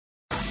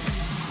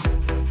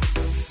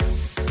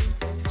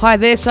Hi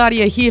there,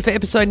 Sadia here for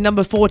episode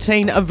number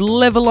 14 of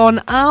Level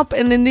On Up,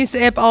 and in this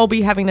ep I'll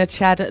be having a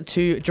chat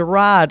to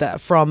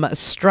Gerard from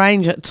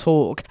Strange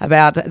Talk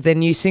about their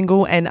new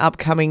single and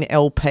upcoming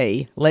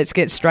LP. Let's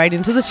get straight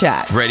into the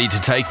chat. Ready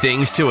to take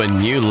things to a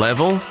new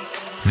level?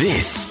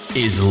 This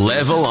is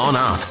Level On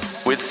Up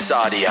with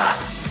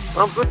Sadia.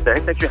 I'm good,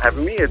 thanks. Thanks for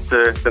having me.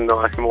 It's a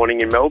nice morning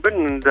in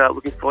Melbourne and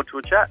looking forward to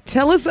a chat.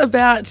 Tell us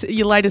about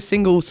your latest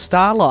single,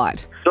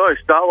 Starlight. So,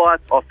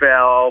 Starlight's off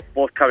our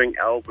forthcoming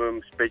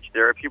album, Speech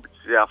Therapy, which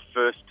is our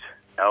first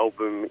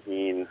album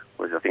in,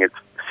 I think it's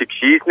 6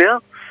 years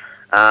now.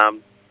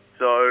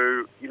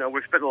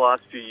 We've spent the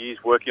last few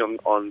years working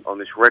on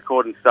this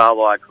record, and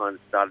Starlight kind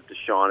of started to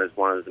shine as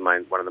one of the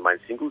main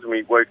singles. And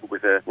we wrote it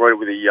with a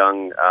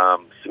young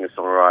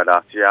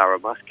singer-songwriter, Tiara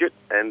Muscat,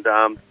 and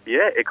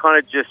it kind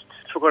of just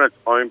took on its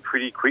own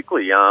pretty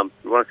quickly. We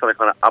wanted something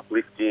kind of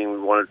uplifting. We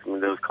wanted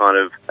something that was kind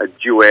of a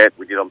duet.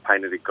 We did on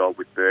Painted a God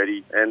with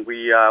Birdie, and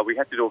we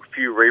had to do a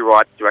few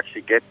rewrites to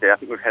actually get there. I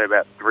think we've had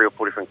about 3 or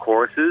 4 different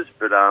choruses,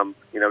 but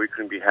we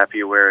couldn't be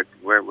happier where it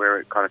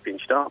kind of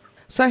finished up.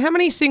 So how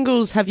many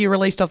singles have you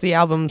released off the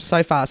album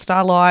so far?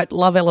 Starlight,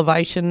 Love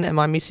Elevation, am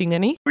I missing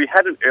any? We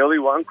had an early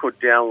one called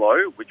Down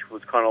Low, which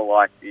was kind of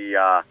like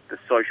the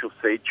Social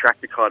Seed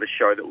track to kind of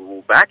show that we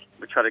were back,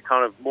 which had a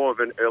kind of more of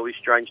an early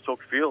Strange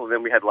Talk feel. And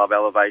then we had Love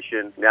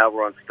Elevation. Now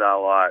we're on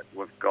Starlight.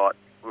 We've got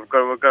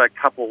a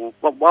couple,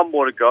 one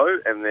more to go,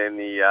 and then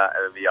the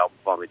album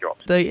finally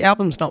drops. The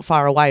album's not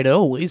far away at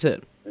all, is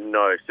it?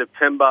 No,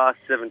 September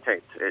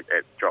 17th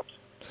it drops.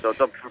 So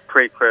it's up for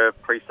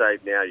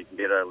pre-save now. You can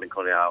get a link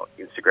on our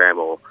Instagram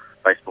or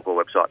Facebook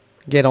or website.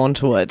 Get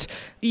onto it.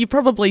 You're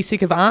probably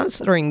sick of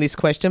answering this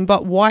question,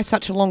 but why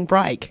such a long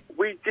break?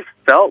 We just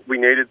felt we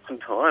needed some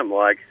time.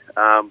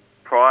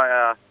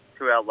 Prior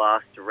to our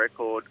last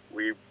record,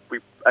 we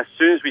as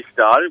soon as we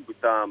started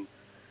with our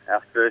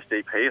first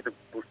EP, I think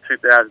it was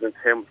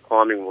 2010 with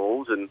Climbing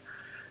Walls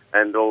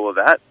and all of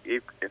that,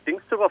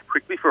 things took off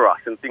quickly for us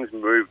and things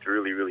moved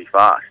really, really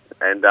fast.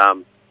 And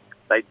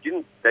they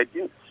didn't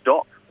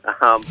stop.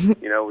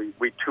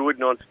 We toured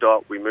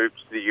non-stop. We moved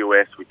to the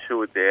US. We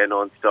toured there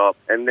non-stop.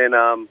 And then,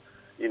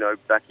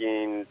 back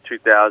in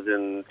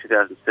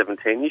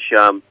 2017-ish,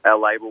 our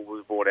label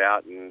was bought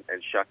out and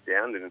shut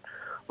down, and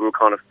we were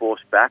kind of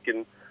forced back.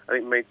 And I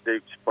think me and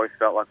Steve both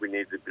felt like we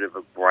needed a bit of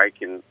a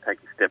break and take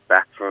a step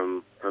back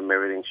from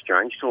everything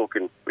Strange Talk.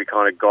 And we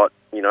kind of got,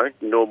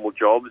 normal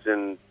jobs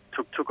and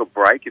took a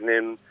break. And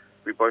then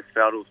we both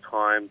felt it was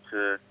time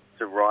to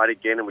write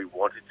again, and we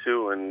wanted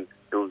to, and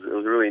it was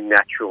a really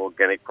natural,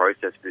 organic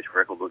process for this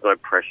record. There was no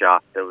pressure.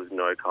 There was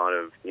no kind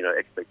of,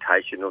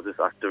 expectation. It was just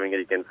us doing it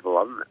again for the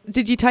love of it.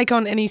 Did you take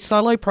on any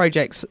solo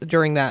projects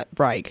during that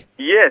break?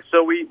 Yeah,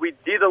 so we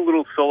did a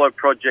little solo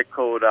project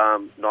called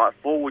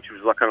Nightfall, which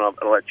was like an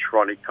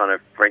electronic kind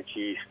of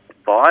Frenchy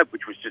vibe,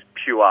 which was just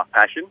pure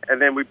passion.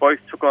 And then we both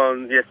took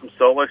on some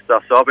solo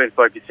stuff. So I've been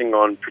focusing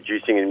on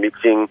producing and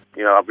mixing.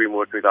 I've been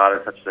working with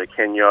artists such as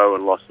Kenyo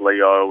and Lost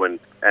Leo and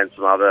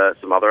some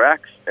other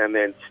acts. And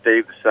then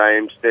Steve the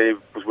same. Steve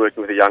was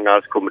working with a young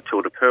artist called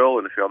Matilda Pearl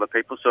and a few other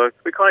people. So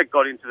we kind of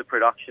got into the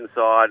production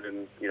side,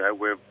 and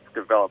we've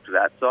developed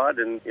that side,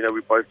 and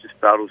we both just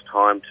felt it was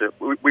time to.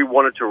 We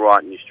wanted to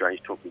write new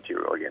Strange Talk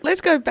material again. Let's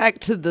go back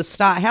to the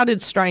start. How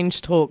did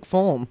Strange Talk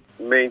form?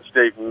 Me and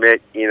Steve met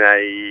in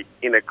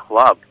a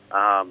club.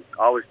 I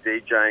was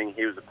DJing,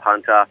 he was a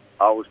punter.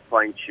 I was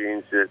playing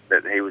tunes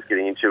that he was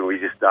getting into, and we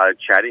just started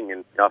chatting,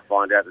 and I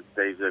find out that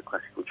Steve's a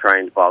classical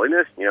trained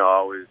violinist.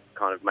 I was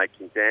kind of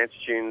making dance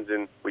tunes,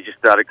 and we just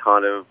started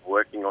kind of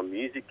working on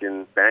music,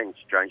 and bang,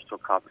 Strange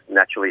Talk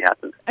naturally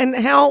happened. And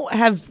how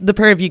have the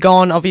pair of you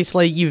gone?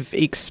 Obviously, you've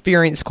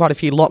experienced quite a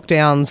few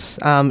lockdowns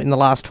in the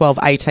last 12,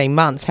 18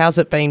 months. How's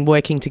it been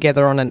working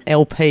together on an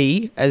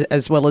LP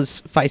as well as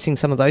facing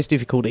some of those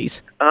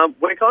difficulties?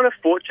 We're kind of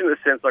fortunate in the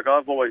sense,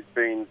 I've always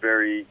been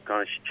very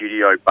kind of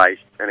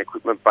studio-based and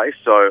equipment-based,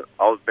 so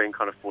I've been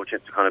kind of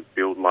fortunate to kind of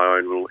build my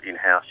own little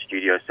in-house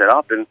studio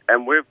setup,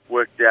 and we've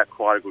worked out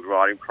quite a good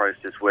writing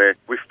process where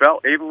we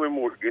felt, even when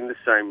we were in the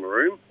same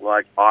room,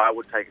 I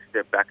would take a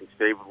step back and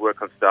Steve would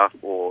work on stuff,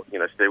 or,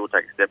 Steve would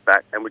take a step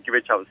back, and we'd give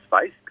each other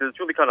space, because it's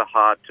really kind of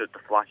hard to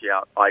flush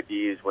out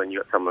ideas when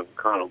you've got someone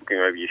kind of looking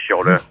over your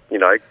shoulder,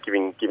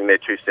 giving their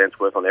 2 cents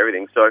worth on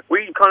everything. So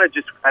we kind of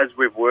just, as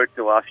we've worked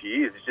the last few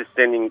years, it's just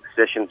sending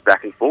sessions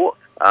back and forth.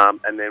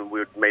 And then we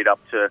would meet up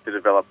to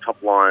develop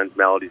top lines,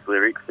 melodies,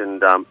 lyrics,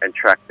 and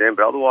track them.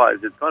 But otherwise,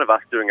 it's kind of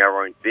us doing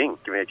our own thing,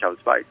 giving each other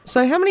space.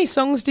 So how many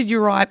songs did you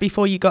write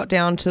before you got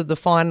down to the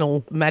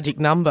final magic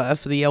number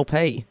for the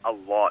LP? A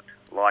lot.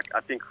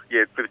 I think,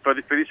 for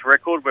this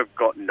record, we've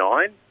got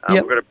 9. Yep.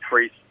 We've got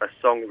a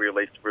song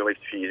released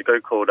a few years ago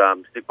called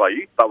Stick By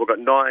You, but we've got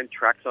 9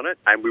 tracks on it,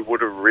 and we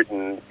would have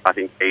written, I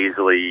think,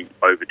 easily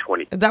over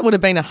 20. That would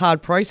have been a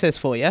hard process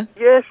for you.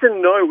 Yes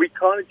and no. We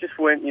kind of just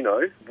went,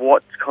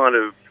 what kind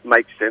of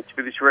makes sense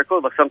for this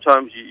record.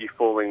 Sometimes you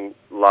fall in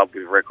love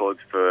with records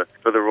for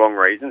the wrong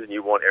reasons and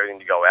you want everything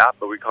to go out,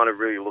 but we kind of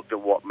really looked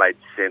at what made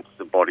sense,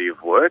 the body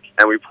of work,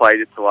 and we played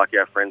it to our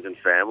friends and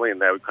family,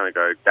 and they would kind of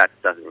go, that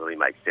doesn't really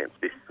make sense.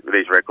 This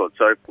these records.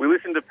 So we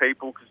listen to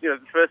people because, the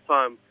first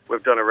time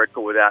we've done a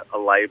record without a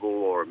label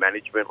or a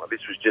management, like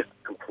this was just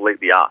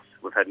completely us.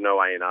 We've had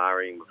no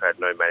A&Ring, we've had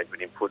no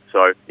management input.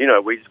 So,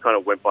 we just kind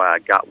of went by our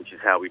gut, which is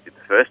how we did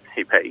the first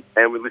EP.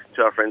 And we listened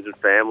to our friends and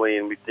family,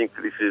 and we think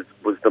that this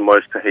was the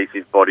most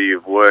cohesive body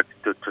of work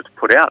to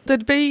put out.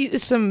 There'd be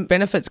some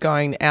benefits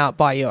going out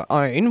by your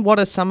own. What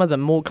are some of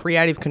them? More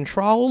creative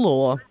control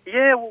or?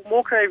 Yeah, well,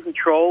 more creative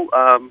control,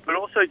 but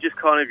also just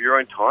kind of your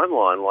own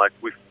timeline. Like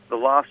with the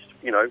last,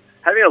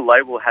 having a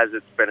label has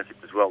its benefits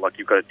as well. Like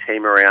you've got a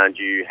team around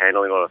you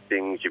handling a lot of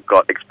things. You've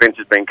got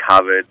expenses being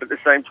covered. But at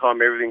the same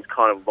time, everything's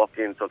kind of locked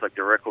in. So it's like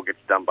the record gets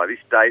done by this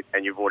date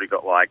and you've already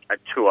got like a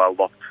tour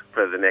locked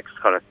for the next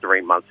kind of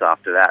 3 months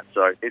after that.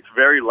 So it's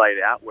very laid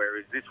out,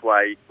 whereas this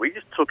way, we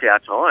just took our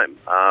time.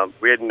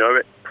 We had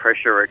no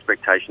pressure or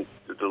expectations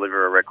to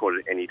deliver a record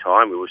at any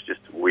time. It was just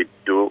we'd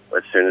do it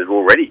as soon as we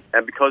were ready.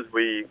 And because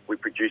we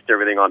produced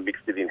everything, I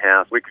mixed it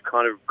in-house, we could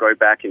kind of go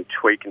back and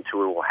tweak until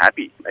we were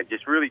happy and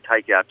just really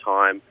take our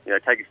time,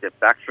 take a step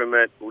back from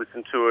it,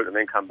 listen to it, and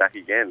then come back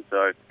again.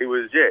 So there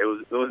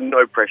was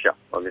no pressure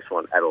on this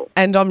one at all.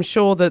 And I'm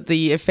sure that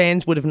the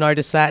fans would have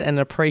noticed that and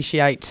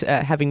appreciate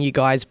having you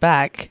guys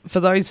back. For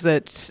those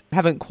that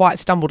haven't quite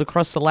stumbled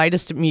across the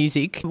latest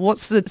music,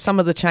 what's some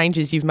of the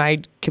changes you've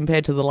made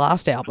compared to the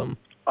last album?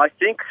 I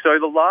think so.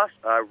 The last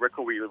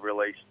record we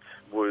released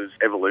was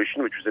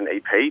Evolution, which was an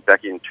EP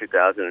back in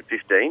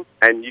 2015.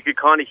 And you could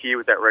kind of hear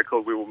with that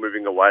record we were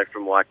moving away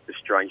from like the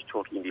Strange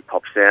Talk indie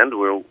pop sound.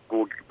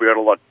 We got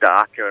a lot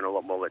darker and a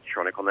lot more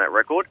electronic on that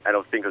record. And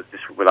I think it was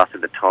just with us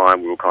at the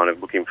time, we were kind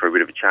of looking for a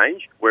bit of a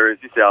change. Whereas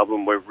this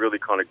album, we've really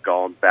kind of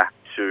gone back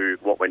to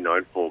what we're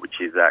known for, which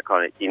is that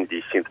kind of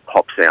indie synth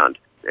pop sound.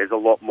 There's a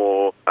lot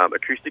more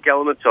acoustic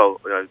elements,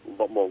 so a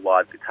lot more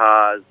live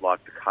guitars,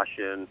 live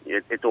percussion.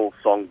 It's all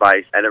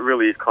song-based, and it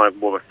really is kind of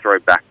more of a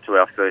throwback to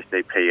our first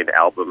EP and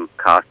album,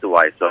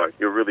 Castaway. So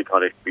you'll really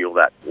kind of feel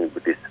that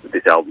with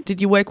this album. Did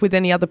you work with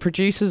any other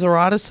producers or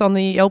artists on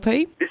the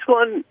LP? This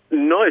one,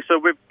 no. So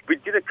we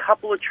did a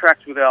couple of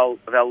tracks with our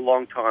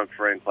longtime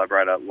friend,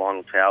 collaborator,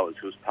 Lionel Towers,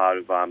 who was part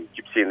of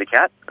Gypsy and the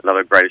Cat,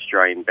 another great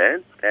Australian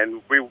band.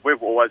 And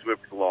we've always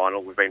worked with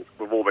Lionel.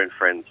 We've all been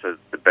friends for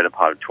the better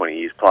part of 20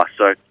 years plus.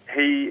 So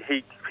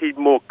he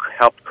more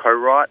helped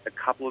co-write a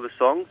couple of the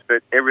songs,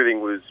 but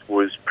everything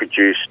was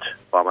produced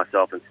by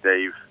myself and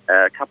Steve.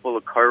 A couple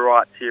of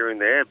co-writes here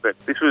and there, but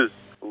this was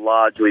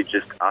largely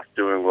just us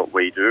doing what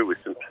we do with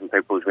some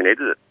people as we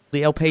needed it.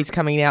 The LP's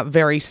coming out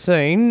very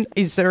soon.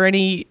 Is there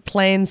any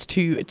plans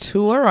to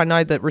tour? I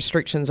know that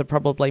restrictions are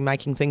probably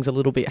making things a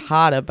little bit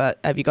harder, but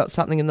have you got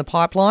something in the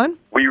pipeline?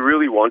 We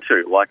really want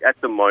to. Like at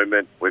the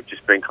moment, we've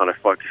just been kind of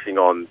focusing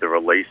on the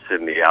release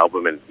and the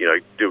album and,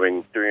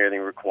 doing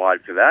everything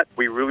required for that.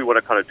 We really want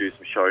to kind of do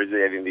some shows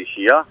in this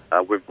year.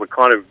 We're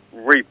kind of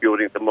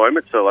rebuilding at the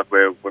moment, so like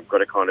we've got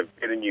to kind of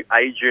get a new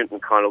agent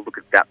and kind of look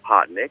at that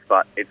part next,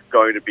 but it's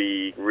going to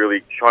be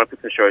really trying to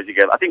put some shows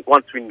together. I think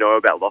once we know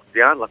about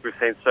lockdown, like we've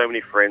seen so many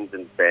friends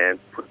and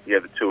bands put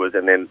together tours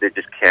and then they're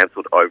just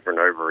cancelled over and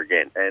over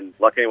again. And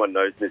like anyone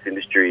knows in this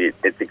industry,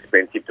 it's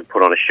expensive to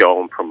put on a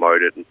show and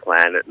promote it and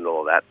plan it and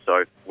all that.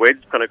 So we're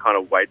just going to kind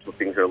of wait till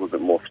things are a little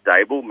bit more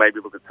stable, maybe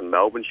look at some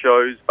Melbourne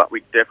shows, but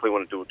we definitely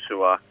want to do a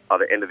tour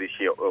either end of this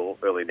year or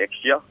early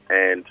next year.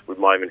 And we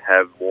might even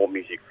have more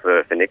music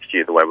for next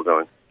year the way we're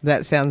going.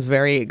 That sounds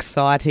very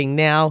exciting.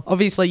 Now,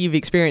 obviously, you've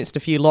experienced a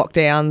few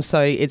lockdowns,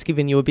 so it's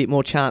given you a bit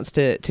more chance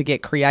to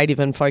get creative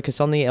and focus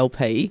on the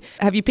LP.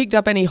 Have you picked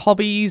up any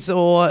hobbies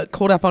or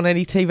caught up on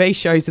any TV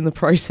shows in the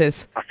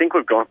process? I think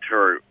we've gone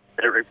through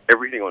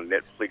everything on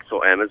Netflix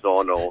or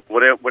Amazon or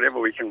whatever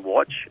we can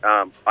watch.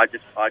 I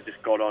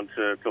just got on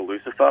to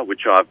Lucifer,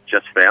 which I've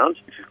just found,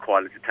 which is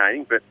quite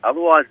entertaining. But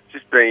otherwise, it's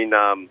just been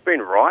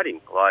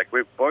writing. Like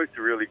we've both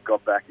really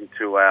got back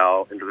into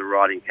the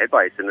writing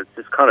headbase, and it's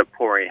just kind of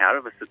pouring out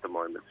of us at the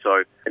moment.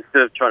 So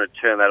instead of trying to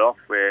turn that off,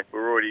 we're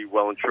already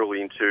well and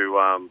truly into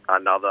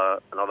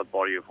another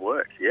body of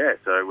work. Yeah,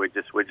 so we're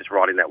just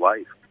riding that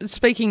wave.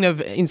 Speaking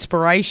of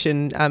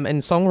inspiration and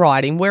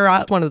songwriting, where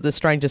are one of the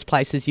strangest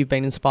places you've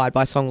been inspired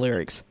by song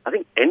lyrics? I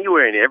think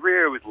anywhere and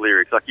everywhere with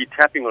lyrics. Like you're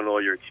tapping on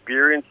all your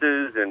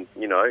experiences and,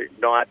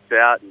 nights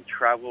out and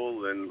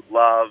travel and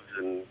loves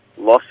and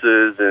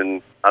losses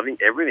and I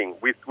think everything.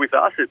 With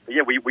us,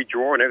 we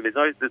draw on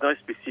everything. There's no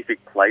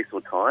specific place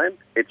or time.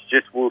 It's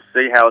just we'll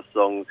see how a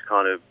song's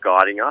kind of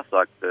guiding us,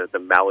 like the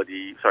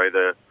melody,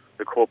 the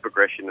chord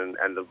progression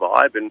and the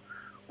vibe, and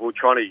we're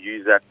trying to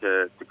use that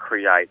to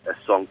create a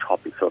song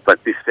topic. So it's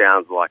like this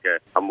sounds like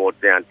a more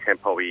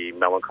down-tempo-y,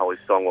 melancholy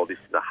song, or this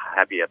is a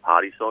happier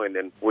party song, and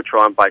then we'll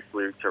try and base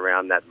lyrics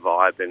around that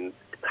vibe and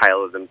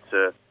tailor them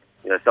to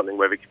something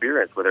we've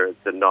experienced, whether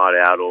it's a night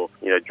out or,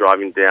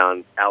 driving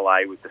down LA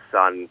with the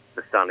sun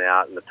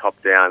out and the top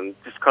down,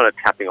 just kind of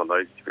tapping on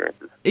those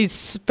experiences. Is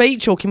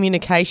speech or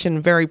communication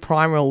very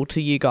primal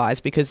to you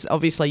guys? Because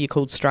obviously you're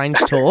called Strange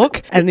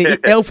Talk and the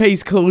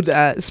LP's called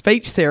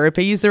Speech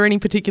Therapy. Is there any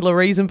particular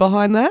reason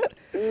behind that?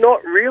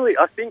 Not really.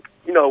 I think,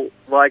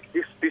 like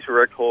this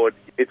record,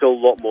 it's a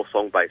lot more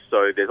song-based,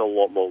 so there's a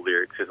lot more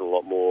lyrics, there's a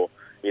lot more,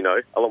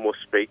 a lot more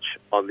speech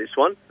on this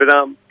one. But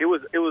it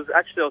was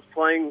actually, I was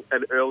playing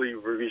an early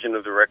revision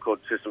of the record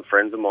to some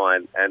friends of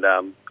mine,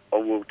 and we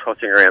were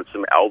tossing around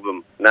some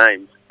album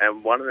names,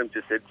 and one of them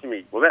just said to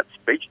me, well, that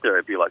speech there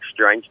would be like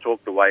Strange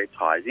Talk, the way it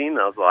ties in.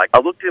 I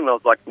looked at him and I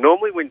was like,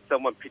 normally when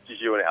someone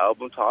pitches you an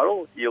album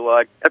title, you're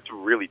like, that's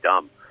really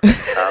dumb.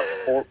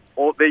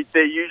 or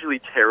they're usually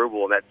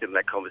terrible, and that's in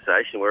that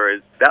conversation,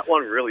 whereas that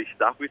one really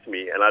stuck with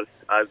me, and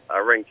I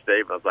rang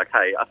Steve and I was like,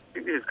 hey, I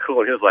think this is cool,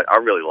 and he was like, I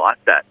really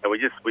like that, and we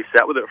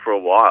sat with it for a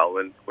while,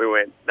 and we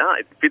went, no,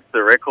 it fits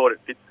the record, it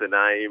fits the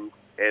name,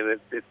 and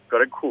it's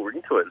got a cool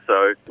ring to it,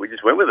 so we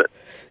just went with it.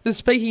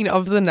 Speaking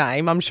of the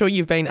name, I'm sure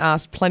you've been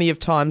asked plenty of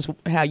times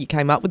how you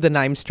came up with the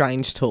name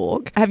Strange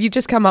Talk. Have you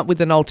just come up with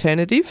an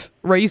alternative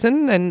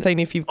reason and seen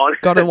if you've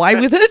got away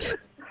with it?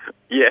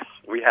 Yes,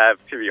 we have,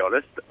 to be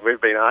honest. We've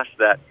been asked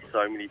that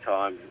so many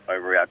times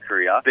over our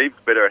career. Steve's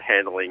better at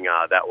handling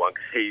that one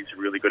because he's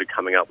really good at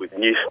coming up with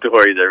new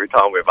stories every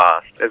time we've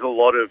asked. There's a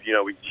lot of,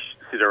 we just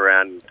sit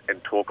around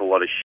and talk a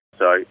lot of shit.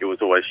 So it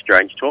was always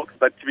Strange Talk.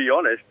 But to be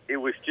honest, it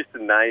was just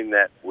a name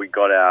that we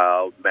got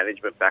our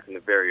management back in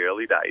the very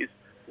early days.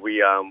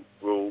 We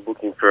were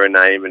looking for a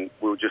name, and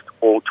we were just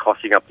all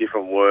tossing up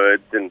different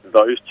words, and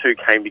those two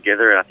came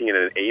together, and I think in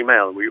an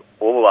email, and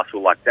all of us were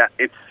like, that.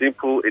 It's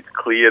simple, it's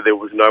clear, there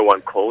was no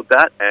one called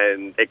that,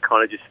 and it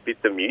kind of just fit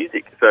the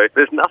music. So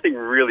there's nothing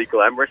really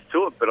glamorous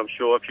to it, but I'm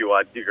sure if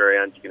you dig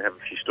around, you can have a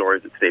few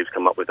stories that Steve's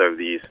come up with over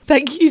the years.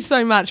 Thank you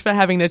so much for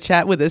having a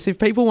chat with us. If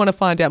people want to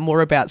find out more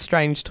about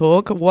Strange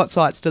Talk, what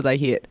sites do they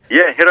hit?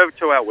 Yeah, head over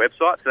to our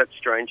website, so that's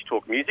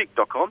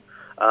strangetalkmusic.com,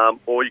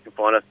 or you can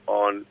find us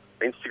on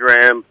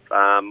Instagram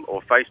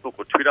or Facebook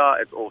or Twitter.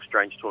 It's all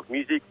Strange Talk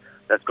Music.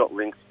 That's got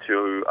links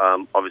to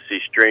obviously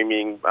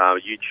streaming,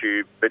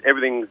 YouTube, but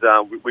everything's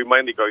we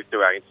mainly go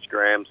through our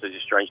Instagram, so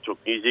just Strange Talk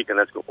Music, and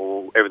that's got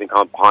everything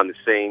kind of behind the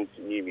scenes,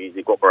 new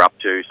music, what we're up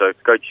to. So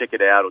go check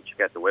it out or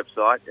check out the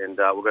website, and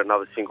we've got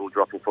another single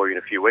dropping for you in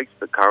a few weeks.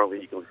 But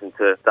currently, you can listen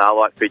to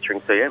Starlight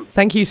featuring CM.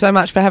 Thank you so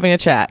much for having a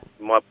chat.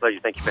 My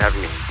pleasure. Thank you for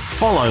having me.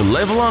 Follow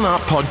Level On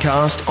Up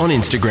podcast on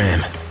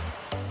Instagram.